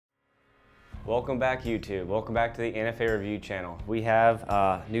Welcome back, YouTube. Welcome back to the NFA Review channel. We have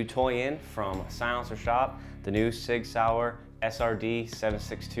a new toy in from SilencerShop, the new Sig Sauer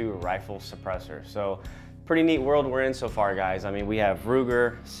SRD762 rifle suppressor. So pretty neat world we're in so far, guys. I mean, we have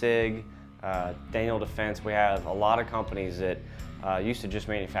Ruger, Sig, Daniel Defense. We have a lot of companies that used to just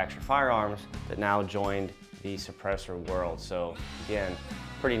manufacture firearms that now joined the suppressor world. So again,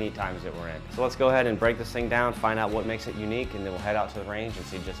 pretty neat times that we're in. So let's go ahead and break this thing down, find out what makes it unique, and then we'll head out to the range and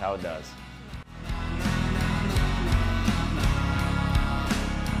see just how it does.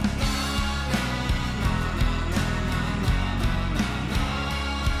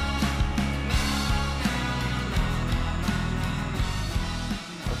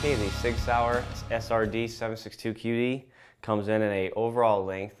 Okay, the Sig Sauer SRD762-QD comes in at an overall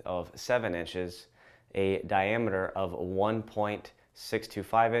length of 7 inches, a diameter of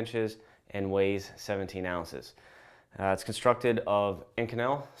 1.625 inches, and weighs 17 ounces. It's constructed of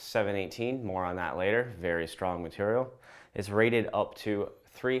Inconel 718, more on that later, very strong material. It's rated up to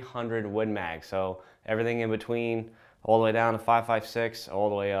 300 Win Mag, so everything in between, all the way down to 5.56, all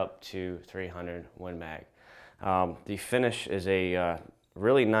the way up to 300 Win Mag. The finish is a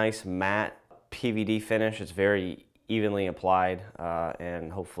really nice matte PVD finish. It's very evenly applied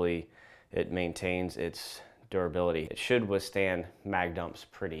and hopefully it maintains its durability. It should withstand mag dumps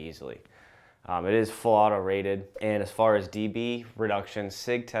pretty easily. It is full auto rated, and as far as dB reduction,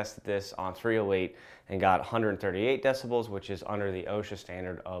 Sig tested this on 308 and got 138 decibels, which is under the OSHA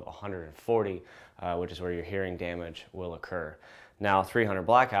standard of 140, which is where your hearing damage will occur. Now 300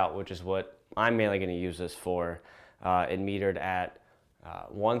 blackout, which is what I'm mainly going to use this for, it metered at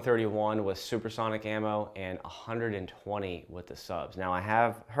 131 with supersonic ammo and 120 with the subs. Now I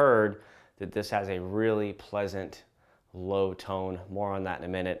have heard that this has a really pleasant low tone. More on that in a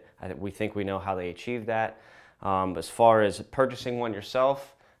minute. We think we know how they achieved that. As far as purchasing one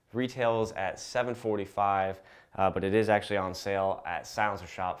yourself, retails at $745, but it is actually on sale at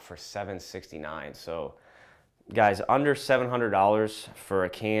SilencerShop for $769. So guys, under $700 for a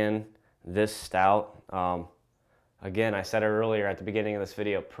can this stout. Again, I said it earlier at the beginning of this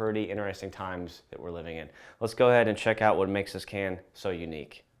video, pretty interesting times that we're living in. Let's go ahead and check out what makes this can so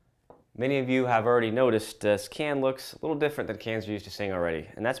unique. Many of you have already noticed this can looks a little different than cans you're used to seeing already,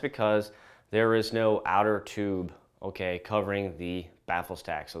 and that's because there is no outer tube, okay, covering the baffle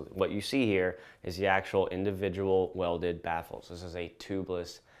stack. So what you see here is the actual individual welded baffles. This is a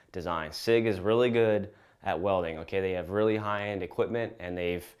tubeless design. Sig is really good at welding, okay? They have really high-end equipment and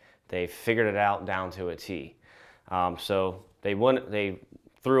they've figured it out down to a T. So they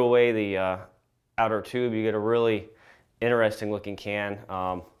threw away the outer tube. You get a really interesting looking can.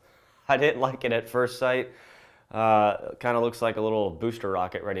 I didn't like it at first sight. Kind of looks like a little booster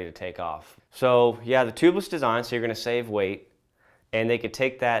rocket ready to take off. So yeah, the tubeless design, so you're going to save weight, and they could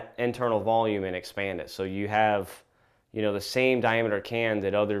take that internal volume and expand it. So you have, you know, the same diameter can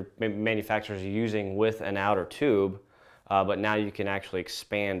that other manufacturers are using with an outer tube, but now you can actually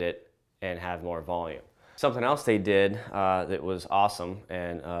expand it and have more volume. Something else they did that was awesome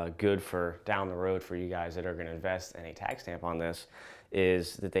and good for down the road for you guys that are going to invest in a tag stamp on this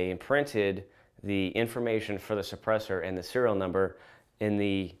is that they imprinted the information for the suppressor and the serial number in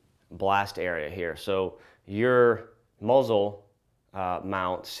the blast area here. So your muzzle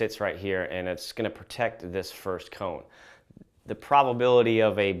mount sits right here, and it's going to protect this first cone. The probability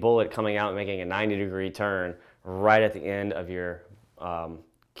of a bullet coming out and making a 90-degree turn right at the end of your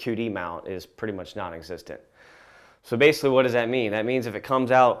QD mount is pretty much non-existent. So basically, what does that mean? That means if it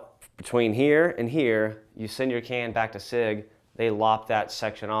comes out between here and here, you send your can back to Sig, they lop that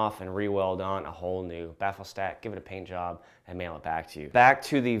section off and re-weld on a whole new baffle stack, give it a paint job, and mail it back to you. Back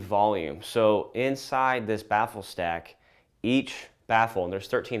to the volume. So inside this baffle stack, each baffle, and there's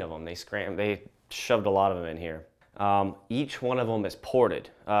 13 of them, they shoved a lot of them in here. Each one of them is ported,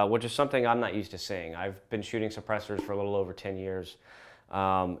 which is something I'm not used to seeing. I've been shooting suppressors for a little over 10 years.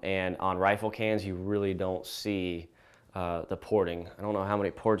 And on rifle cans, you really don't see the porting. I don't know how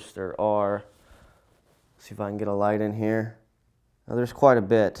many ports there are. Let's see if I can get a light in here. Oh, there's quite a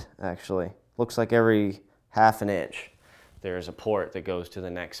bit, actually. Looks like every half an inch there's a port that goes to the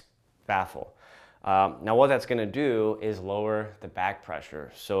next baffle. Now what that's going to do is lower the back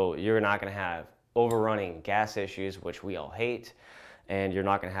pressure. So you're not going to have overrunning gas issues, which we all hate. And you're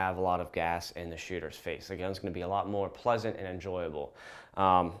not going to have a lot of gas in the shooter's face. The gun's going to be a lot more pleasant and enjoyable.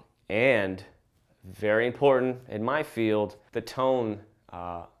 And very important in my field, the tone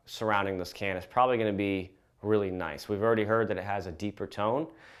surrounding this can is probably going to be really nice. We've already heard that it has a deeper tone,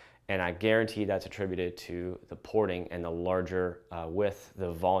 and I guarantee that's attributed to the porting and the larger width,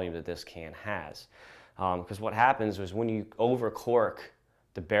 the volume that this can has. Because what happens is when you overcork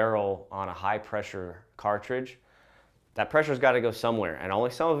the barrel on a high pressure cartridge, that pressure's got to go somewhere, and only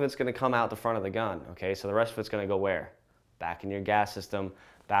some of it's going to come out the front of the gun, okay? So the rest of it's going to go where? Back in your gas system,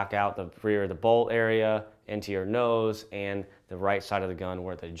 back out the rear of the bolt area, into your nose, and the right side of the gun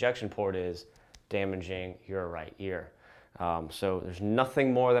where the ejection port is, damaging your right ear. So there's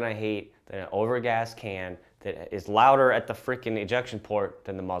nothing more than I hate than an overgas can that is louder at the freaking ejection port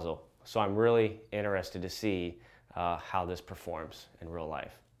than the muzzle. So I'm really interested to see how this performs in real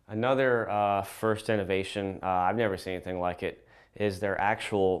life. Another first innovation, I've never seen anything like it, is their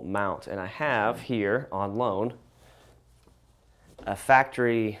actual mount. And I have here on loan a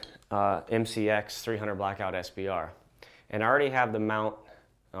factory MCX 300 Blackout SBR. And I already have the mount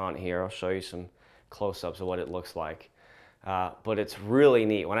on here. I'll show you some close-ups of what it looks like. But it's really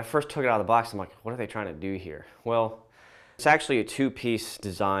neat. When I first took it out of the box, I'm like, what are they trying to do here? Well, it's actually a two-piece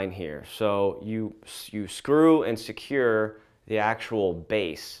design here. So you screw and secure the actual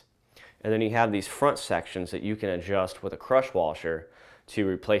base, and then you have these front sections that you can adjust with a crush washer to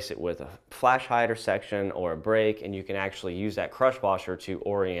replace it with a flash hider section or a brake, and you can actually use that crush washer to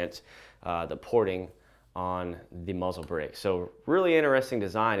orient the porting on the muzzle brake. So really interesting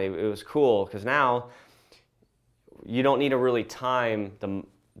design. It was cool because now you don't need to really time the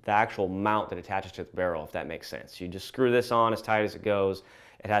actual mount that attaches to the barrel, if that makes sense. You just screw this on as tight as it goes.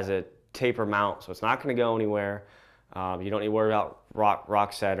 It has a taper mount, so it's not going to go anywhere. You don't need to worry about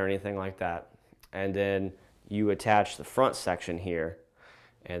rock set or anything like that. And then you attach the front section here,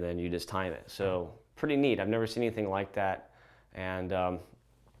 and then you just time it. So pretty neat. I've never seen anything like that. And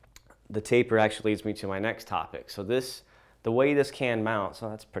the taper actually leads me to my next topic. So the way this can mounts, so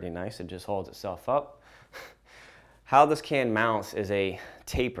that's pretty nice. It just holds itself up. How this can mounts is a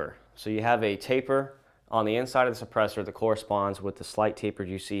taper. So you have a taper on the inside of the suppressor that corresponds with the slight taper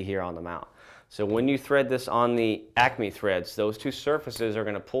you see here on the mount. So when you thread this on the Acme threads, those two surfaces are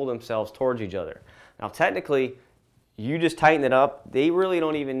going to pull themselves towards each other. Now technically, you just tighten it up. They really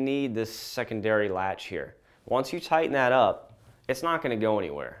don't even need this secondary latch here. Once you tighten that up, it's not going to go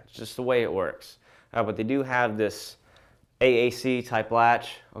anywhere. It's just the way it works. But they do have this AAC type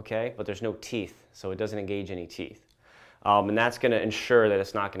latch, okay, but there's no teeth, so it doesn't engage any teeth. And that's going to ensure that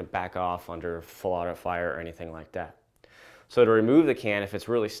it's not going to back off under full auto fire or anything like that. So to remove the can, if it's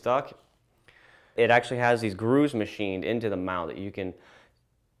really stuck, it actually has these grooves machined into the mount that you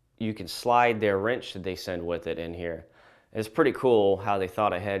can slide their wrench that they send with it in here. It's pretty cool how they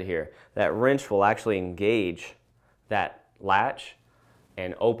thought ahead here. That wrench will actually engage that latch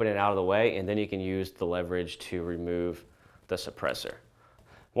and open it out of the way, and then you can use the leverage to remove the suppressor.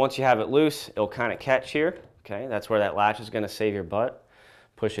 Once you have it loose, it'll kind of catch here. Okay, that's where that latch is going to save your butt.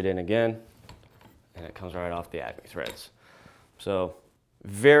 Push it in again, and it comes right off the Acme threads. So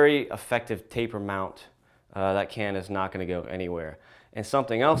very effective taper mount. That can is not going to go anywhere. And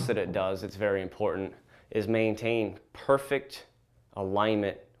something else that it does that's very important is maintain perfect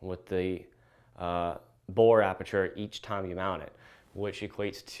alignment with the bore aperture each time you mount it, which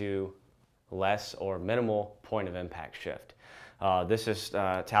equates to less or minimal point of impact shift. This is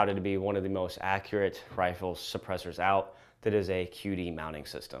touted to be one of the most accurate rifle suppressors out that is a QD mounting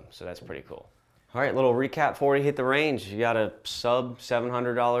system, so that's pretty cool. All right, little recap before you hit the range. You got a sub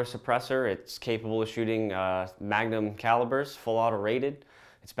 $700 suppressor. It's capable of shooting Magnum calibers, full auto rated.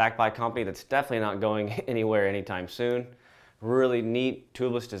 It's backed by a company that's definitely not going anywhere anytime soon. Really neat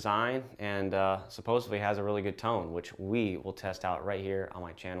tubeless design, and supposedly has a really good tone, which we will test out right here on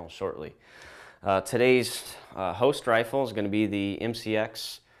my channel shortly. Today's host rifle is going to be the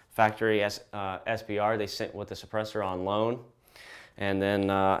MCX factory SBR they sent with the suppressor on loan. And then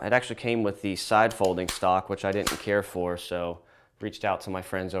it actually came with the side folding stock, which I didn't care for, so reached out to my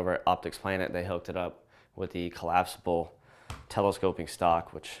friends over at Optics Planet. They hooked it up with the collapsible telescoping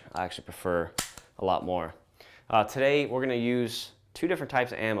stock, which I actually prefer a lot more. Today we're going to use two different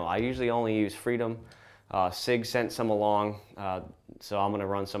types of ammo. I usually only use Freedom. Sig sent some along, so I'm going to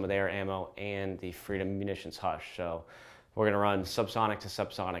run some of their ammo and the Freedom Munitions Hush. So we're going to run subsonic to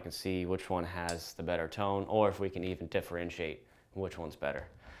subsonic and see which one has the better tone, or if we can even differentiate which one's better.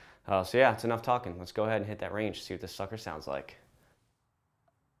 So yeah, it's enough talking. Let's go ahead and hit that range, see what this sucker sounds like.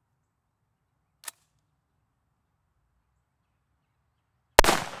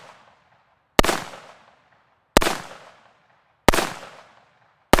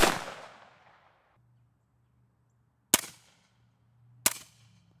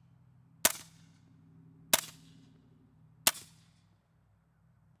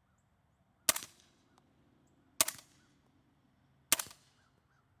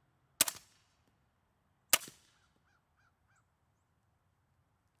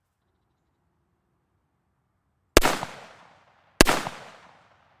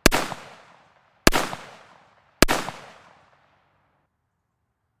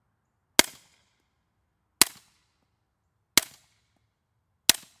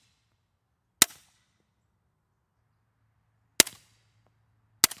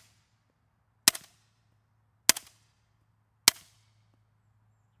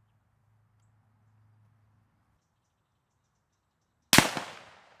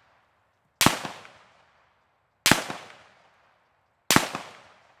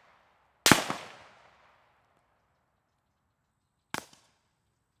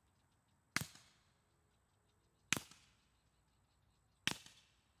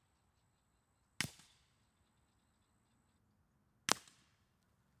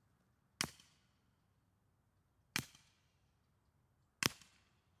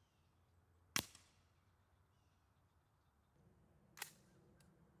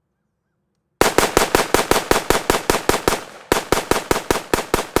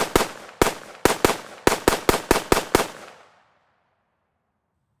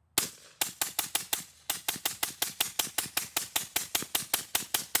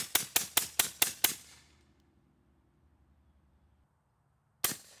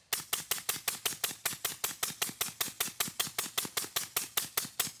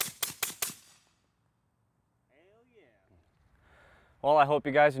 Well, I hope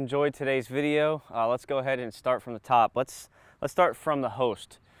you guys enjoyed today's video. Let's go ahead and start from the top. Let's start from the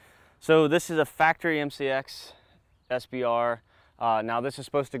host. So this is a factory MCX SBR. Now this is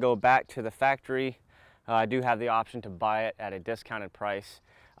supposed to go back to the factory. I do have the option to buy it at a discounted price.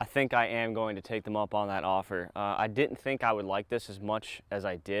 I think I am going to take them up on that offer. I didn't think I would like this as much as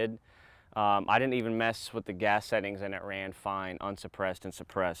I did. I didn't even mess with the gas settings and it ran fine, unsuppressed and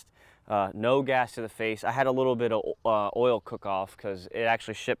suppressed. No gas to the face. I had a little bit of oil cook off because it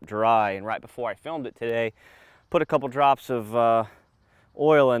actually shipped dry, and right before I filmed it today, put a couple drops of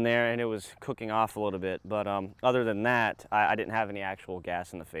oil in there and it was cooking off a little bit. But other than that, I didn't have any actual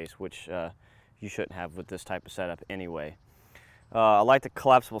gas in the face, which you shouldn't have with this type of setup anyway. I like the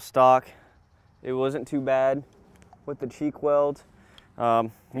collapsible stock. It wasn't too bad with the cheek weld.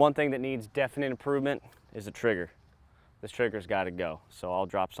 One thing that needs definite improvement is the trigger. This trigger's got to go, so I'll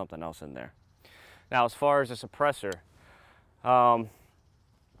drop something else in there. Now, as far as the suppressor,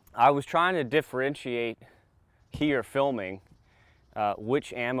 I was trying to differentiate here filming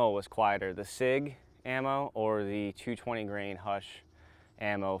which ammo was quieter, the Sig ammo or the 220 grain Hush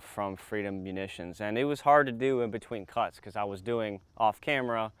ammo from Freedom Munitions. And it was hard to do in between cuts because I was doing off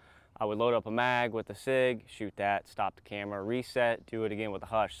camera. I would load up a mag with the Sig, shoot that, stop the camera, reset, do it again with the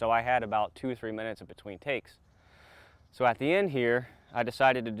Hush. So I had about 2 or 3 minutes in between takes. So at the end here, I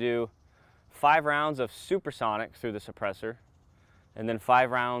decided to do 5 rounds of supersonic through the suppressor, and then 5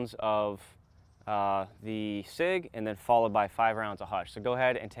 rounds of the Sig, and then followed by 5 rounds of Hush. So go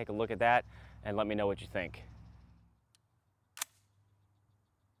ahead and take a look at that and let me know what you think.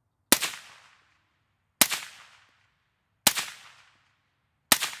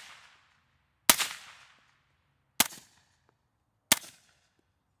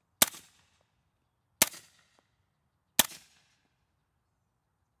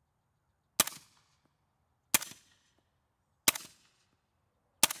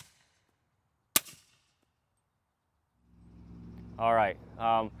 All right,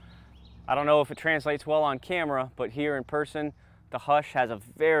 I don't know if it translates well on camera, but here in person, the Hush has a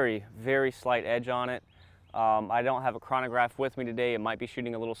very, very slight edge on it. I don't have a chronograph with me today. It might be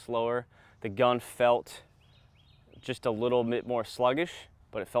shooting a little slower. The gun felt just a little bit more sluggish,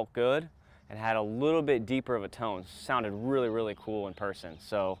 but it felt good and had a little bit deeper of a tone. Sounded really, really cool in person.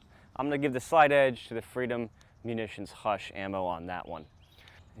 So I'm gonna give the slight edge to the Freedom Munitions Hush ammo on that one.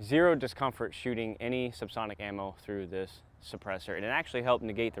 Zero discomfort shooting any subsonic ammo through this suppressor, and it actually helped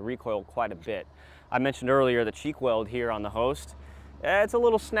negate the recoil quite a bit. I mentioned earlier the cheek weld here on the host. It's a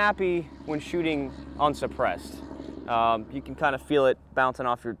little snappy when shooting unsuppressed. You can kind of feel it bouncing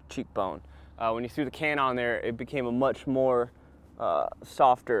off your cheekbone. When you threw the can on there, it became a much more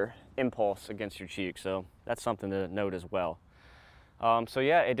softer impulse against your cheek, so that's something to note as well. So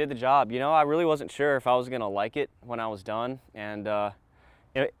yeah, it did the job. You know, I really wasn't sure if I was gonna like it when I was done, and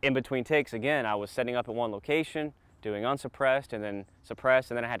in between takes, again, I was setting up at one location, doing unsuppressed and then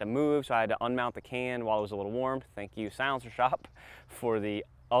suppressed, and then I had to move, so I had to unmount the can while it was a little warm. Thank you, SilencerShop, for the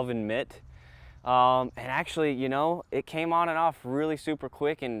oven mitt. And actually, you know, it came on and off really super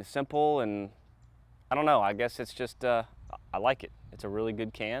quick and simple, and I don't know, I guess it's just, I like it. It's a really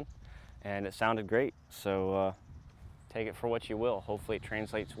good can, and it sounded great, so take it for what you will. Hopefully it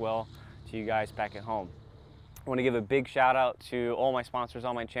translates well to you guys back at home. I want to give a big shout out to all my sponsors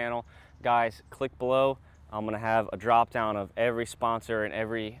on my channel. Guys, click below. I'm going to have a drop down of every sponsor and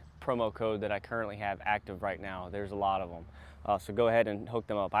every promo code that I currently have active right now. There's a lot of them. So go ahead and hook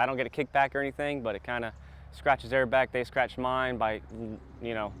them up. I don't get a kickback or anything, but it kind of scratches their back. They scratch mine by,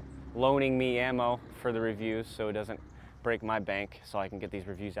 you know, loaning me ammo for the reviews so it doesn't break my bank, so I can get these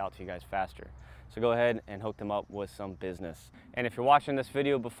reviews out to you guys faster. So go ahead and hook them up with some business. And if you're watching this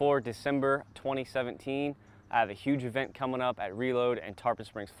video before December 2017, I have a huge event coming up at Reload in Tarpon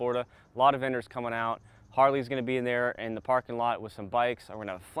Springs, Florida. A lot of vendors coming out. Harley's gonna be in there in the parking lot with some bikes. We're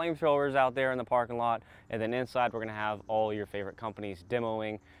gonna have flamethrowers out there in the parking lot. And then inside, we're gonna have all your favorite companies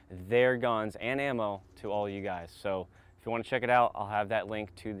demoing their guns and ammo to all you guys. So if you wanna check it out, I'll have that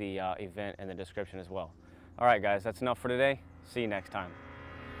link to the event in the description as well. All right, guys, that's enough for today. See you next time.